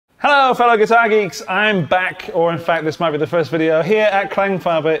Hello fellow guitar geeks, I'm back, or in fact this might be the first video, here at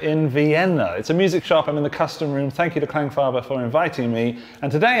Klangfarbe in Vienna. It's a music shop, I'm in the custom room. Thank you to Klangfarbe for inviting me.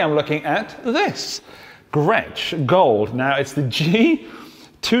 And today I'm looking at this, Gretsch Gold. Now it's the G2210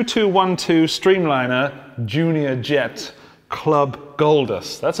 Streamliner Junior Jet Club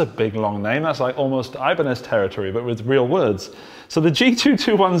Goldus. That's a big long name, that's like almost Ibanez territory, but with real words. So the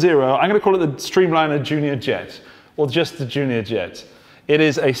G2210, I'm going to call it the Streamliner Junior Jet, or just the Junior Jet. It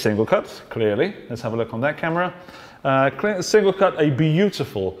is a single cut, clearly. Let's have a look on that camera. Single cut, a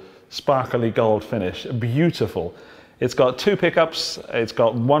beautiful sparkly gold finish, beautiful. It's got two pickups, it's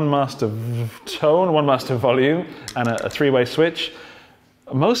got one master tone, one master volume, and a three-way switch.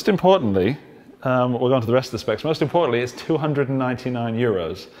 Most importantly, we'll go on to the rest of the specs, most importantly, it's 299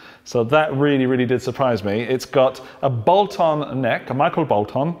 euros. So that really did surprise me. It's got a bolt-on neck, a micro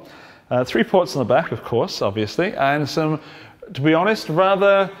bolt-on, 3 ports on the back, of course, obviously, and some, to be honest,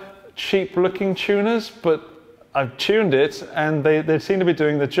 rather cheap looking tuners, but I've tuned it and they seem to be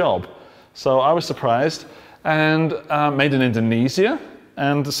doing the job. So I was surprised, and made in Indonesia,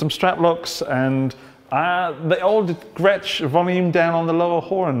 and some strap locks, and the old Gretsch volume down on the lower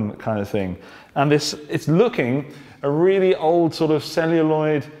horn kind of thing. And it's looking a really old sort of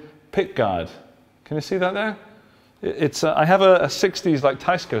celluloid pick guard. Can you see that there? I have a 60s like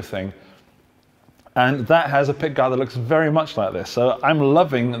Teisco thing, and that has a pick guard that looks very much like this. So I'm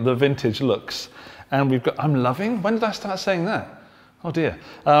loving the vintage looks. And I'm loving? When did I start saying that? Oh dear.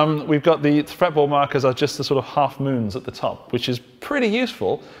 We've got the fretboard markers are just the sort of half moons at the top, which is pretty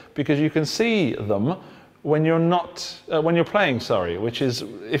useful because you can see them when you're not, when you're playing, sorry, which is,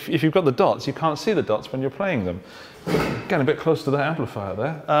 if you've got the dots, you can't see the dots when you're playing them. Getting a bit close to the amplifier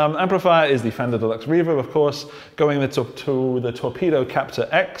there. Amplifier is the Fender Deluxe Reverb, of course, going to the Torpedo Captor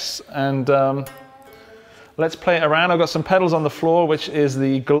X, and let's play it around. I've got some pedals on the floor, which is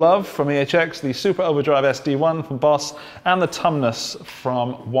the Glove from EHX, the Super Overdrive SD1 from Boss, and the Tumnus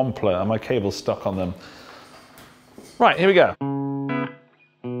from Wampler, and my cable's stuck on them. Right, here we go.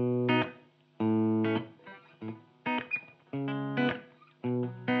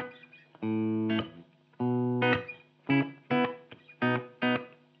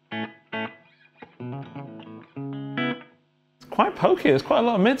 It's quite pokey, there's quite a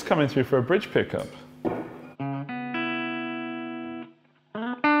lot of mids coming through for a bridge pickup.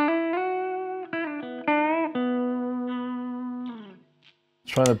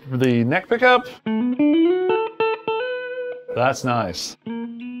 Try the neck pickup. That's nice.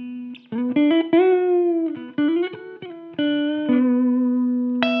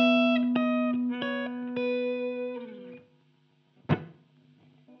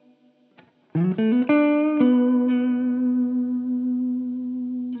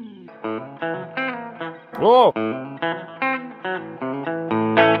 Whoa!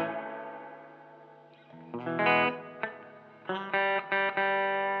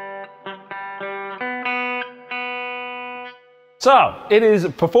 So, it is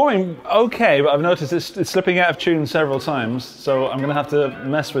performing okay, but I've noticed it's slipping out of tune several times, so I'm going to have to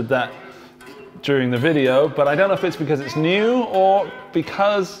mess with that during the video, but I don't know if it's because it's new or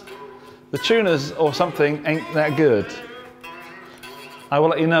because the tuners or something ain't that good. I will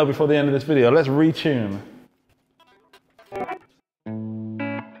let you know before the end of this video. Let's retune.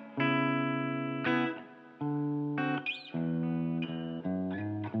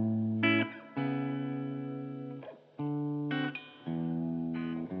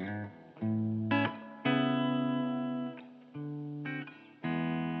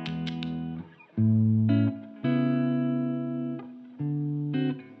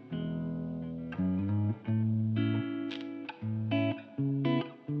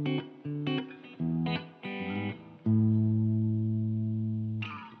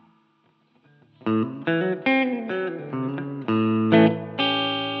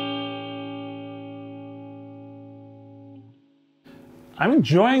 I'm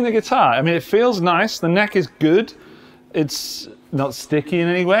enjoying the guitar. I mean, it feels nice. The neck is good. It's not sticky in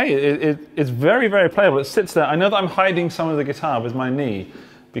any way. It's very playable. It sits there. I know that I'm hiding some of the guitar with my knee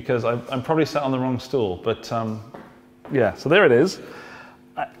because I'm probably sat on the wrong stool. But yeah, so there it is.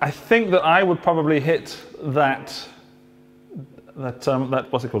 I think that I would probably hit that what's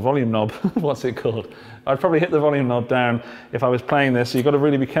it called, volume knob. What's it called? I'd probably hit the volume knob down if I was playing this. So you've got to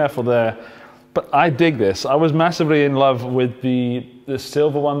really be careful there. But I dig this. I was massively in love with the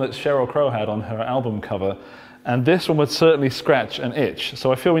silver one that Sheryl Crow had on her album cover, and this one would certainly scratch an itch.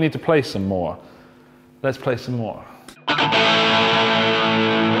 So I feel we need to play some more. Let's play some more.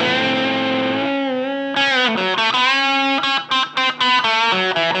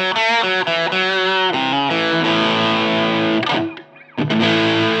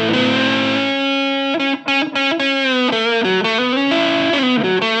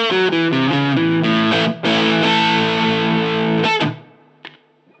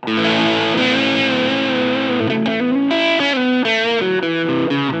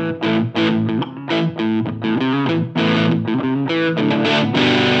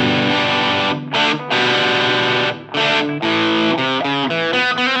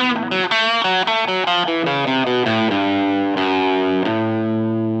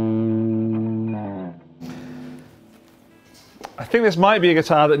 think this might be a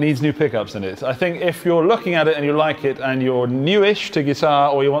guitar that needs new pickups in it. I think if you're looking at it and you like it and you're newish to guitar,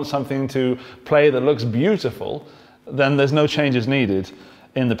 or you want something to play that looks beautiful, then there's no changes needed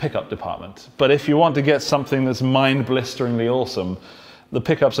in the pickup department. But if you want to get something that's mind-blisteringly awesome, the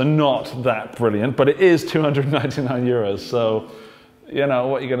pickups are not that brilliant, but it is 299 euros, so you know,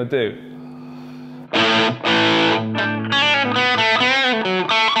 what are you going to do?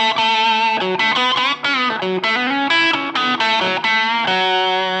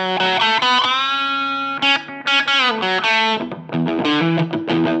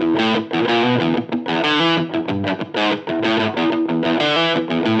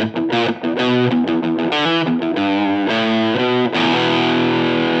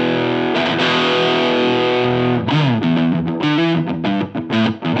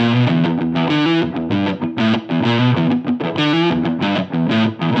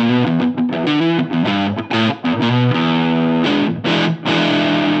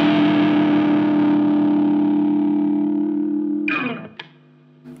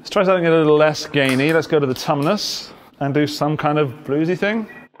 Let's try something a little less gainy. Let's go to the tumnus and do some kind of bluesy thing.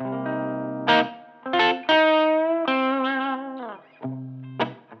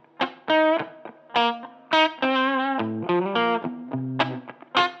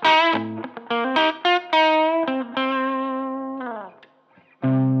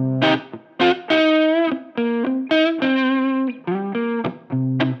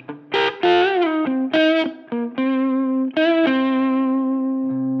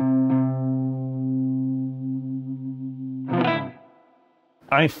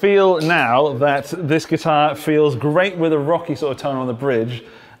 I feel now that this guitar feels great with a rocky sort of tone on the bridge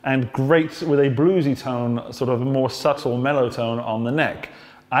and great with a bluesy tone, sort of a more subtle mellow tone on the neck.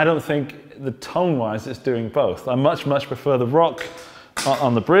 I don't think the tone-wise it's doing both. I much prefer the rock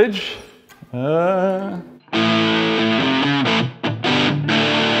on the bridge. I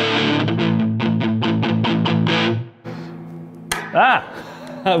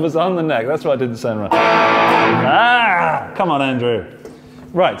was on the neck. That's why I didn't sound right. Come on, Andrew.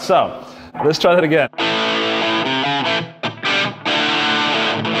 Right, so let's try that again.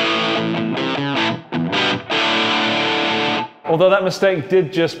 Although that mistake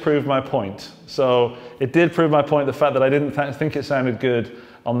did just prove my point. So it did prove my point, the fact that I didn't think it sounded good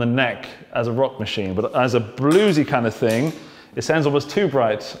on the neck as a rock machine, but as a bluesy kind of thing, it sounds almost too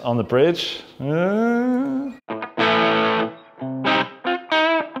bright on the bridge.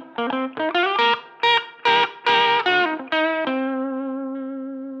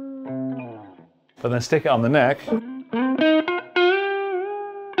 But then stick it on the neck.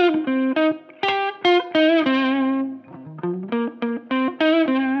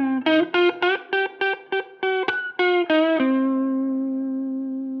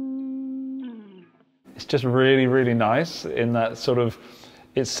 It's just really nice in that sort of,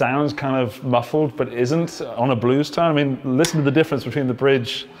 it sounds kind of muffled, but isn't on a blues tone. I mean, listen to the difference between the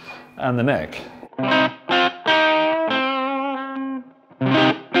bridge and the neck.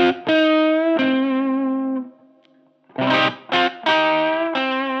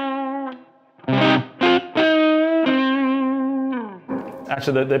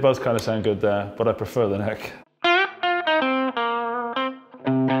 Actually, they both kind of sound good there, but I prefer the neck.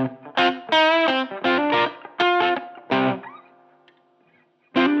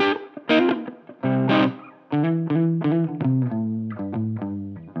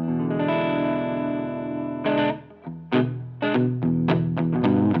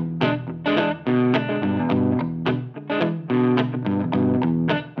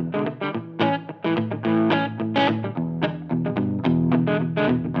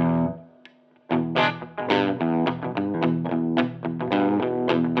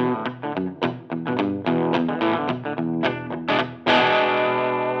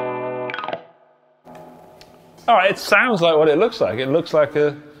 All right, it sounds like what it looks like. It looks like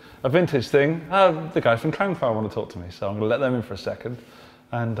a vintage thing. The guys from Klangfarbe want to talk to me, so I'm going to let them in for a second.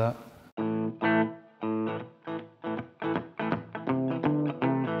 And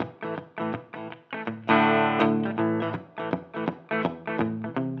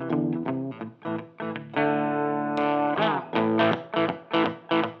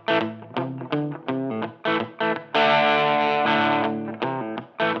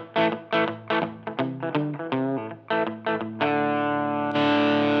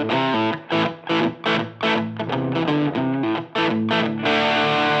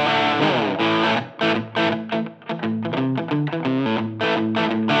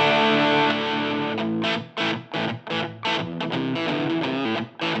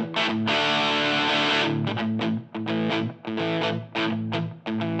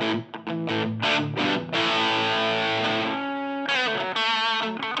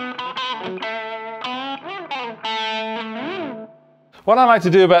What I like to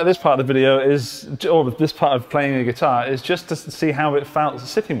do about this part of the video is, or this part of playing a guitar, is just to see how it felt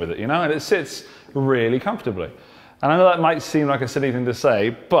sitting with it, you know, and it sits really comfortably. And I know that might seem like a silly thing to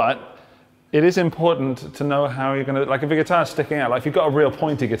say, but it is important to know how you're going to, like if a guitar is sticking out, like if you've got a real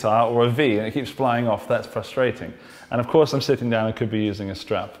pointy guitar or a V and it keeps flying off, that's frustrating. And of course I'm sitting down and could be using a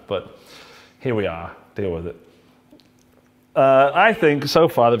strap, but here we are, deal with it. I think so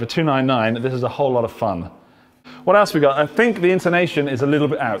far that for $299, this is a whole lot of fun. What else we got? I think the intonation is a little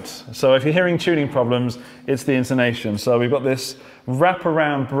bit out. So if you're hearing tuning problems, it's the intonation. So we've got this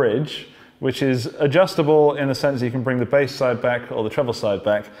wraparound bridge, which is adjustable in the sense that you can bring the bass side back or the treble side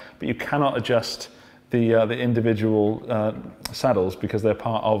back, but you cannot adjust the individual saddles because they're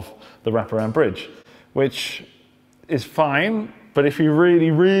part of the wraparound bridge, which is fine. But if you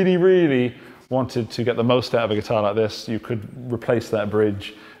really wanted to get the most out of a guitar like this, you could replace that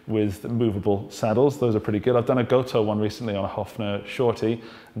bridge with movable saddles. Those are pretty good. I've done a Goto one recently on a Hofner Shorty.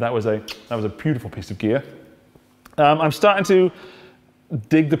 That was a beautiful piece of gear. I'm starting to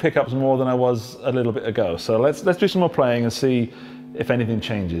dig the pickups more than I was a little bit ago. So let's do some more playing and see if anything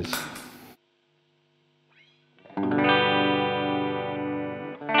changes.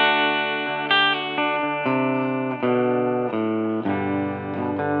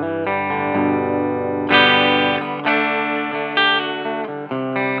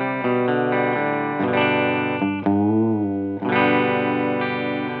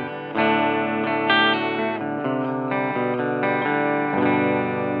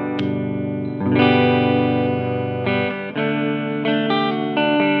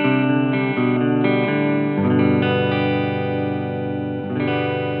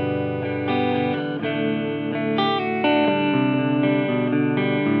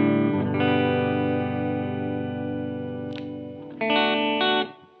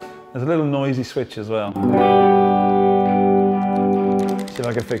 There's a little noisy switch as well. See if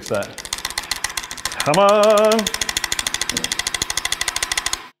I can fix that. Come on!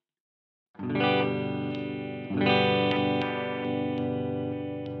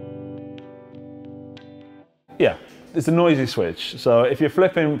 Yeah, it's a noisy switch. So if you're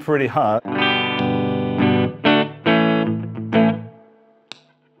flipping pretty hard,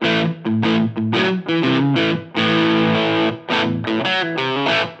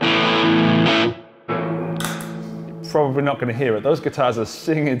 probably not going to hear it. Those guitars are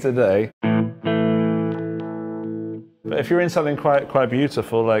singing today. But if you're in something quite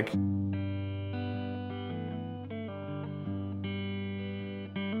beautiful, like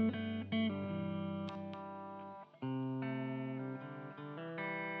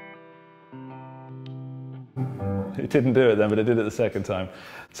it didn't do it then, but it did it the second time.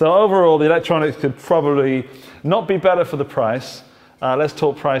 So overall, the electronics could probably not be better for the price. Let's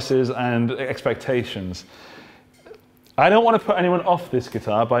talk prices and expectations. I don't want to put anyone off this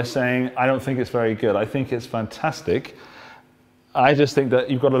guitar by saying I don't think it's very good. I think it's fantastic. I just think that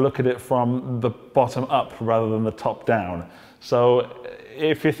you've got to look at it from the bottom up rather than the top down. So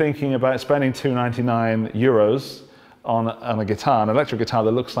if you're thinking about spending €299 on a guitar, an electric guitar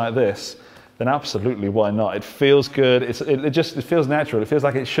that looks like this, then absolutely, why not? It feels good. It feels natural. It feels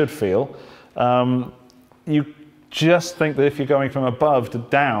like it should feel. You just think that if you're going from above to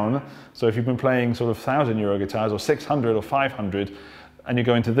down, so if you've been playing sort of €1,000 guitars or 600 or 500, and you're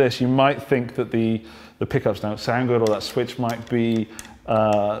going to this, you might think that the pickups don't sound good or that switch might be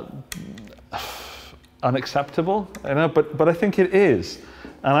unacceptable, you know, but I think it is.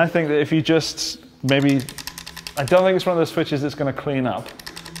 And I think that if you just maybe, I don't think it's one of those switches that's going to clean up.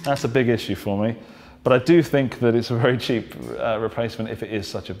 That's a big issue for me. But I do think that it's a very cheap replacement if it is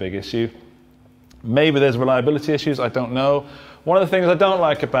such a big issue. Maybe there's reliability issues, I don't know. One of the things I don't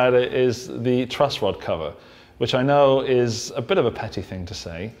like about it is the truss rod cover, which I know is a bit of a petty thing to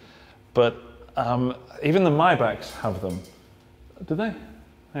say, but even the Maybachs have them. Do they?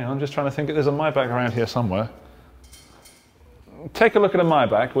 Hang on, I'm just trying to think. There's a Maybach around here somewhere. Take a look at a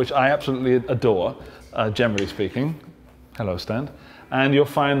Maybach, which I absolutely adore, generally speaking. Hello, stand. And you'll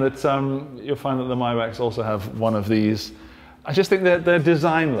find that the Maybachs also have one of these. I just think they're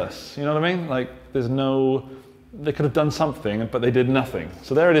designless. You know what I mean? Like there's no, they could have done something, but they did nothing.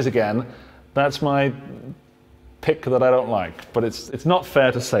 So there it is again. That's my pick that I don't like. But it's not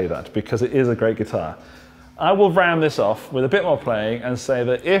fair to say that because it is a great guitar. I will round this off with a bit more playing and say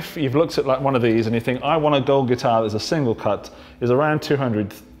that if you've looked at like one of these and you think I want a gold guitar that's a single cut, is around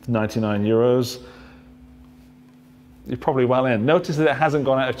 €299. You're probably well in. Notice that it hasn't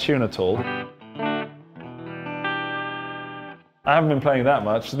gone out of tune at all. I haven't been playing that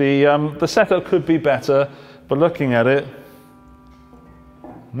much. The setup could be better, but looking at it,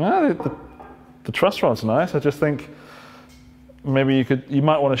 well, the truss rod's nice. I just think maybe you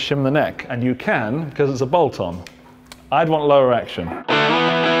might want to shim the neck, and you can because it's a bolt-on. I'd want lower action.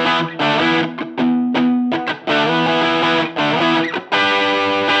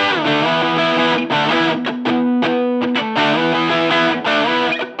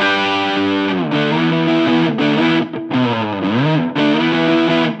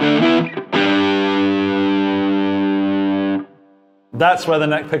 That's where the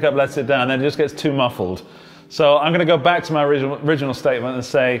neck pickup lets it down, then it just gets too muffled. So I'm going to go back to my original statement and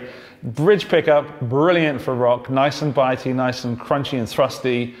say, bridge pickup, brilliant for rock, nice and bitey, nice and crunchy and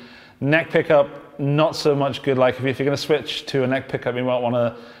thrusty. Neck pickup, not so much good. Like if you're going to switch to a neck pickup, you might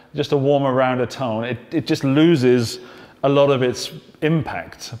want just a warmer, rounder tone. It just loses a lot of its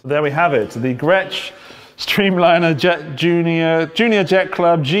impact. There we have it, the Gretsch Streamliner Junior Jet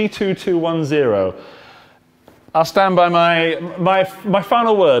Club G2210. I'll stand by my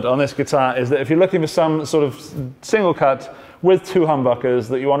final word on this guitar is that if you're looking for some sort of single cut with two humbuckers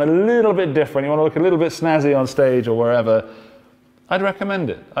that you want a little bit different, you want to look a little bit snazzy on stage or wherever, I'd recommend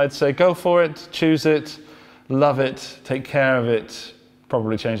it. I'd say go for it, choose it, love it, take care of it,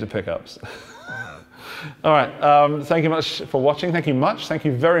 probably change the pickups. All right, thank you much for watching. Thank you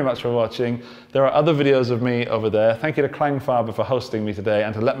very much for watching. There are other videos of me over there. Thank you to Klangfarbe for hosting me today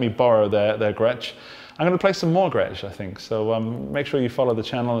and to let me borrow their Gretsch. I'm going to play some more Gretsch, I think, so make sure you follow the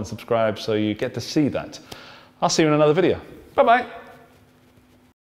channel and subscribe so you get to see that. I'll see you in another video. Bye-bye.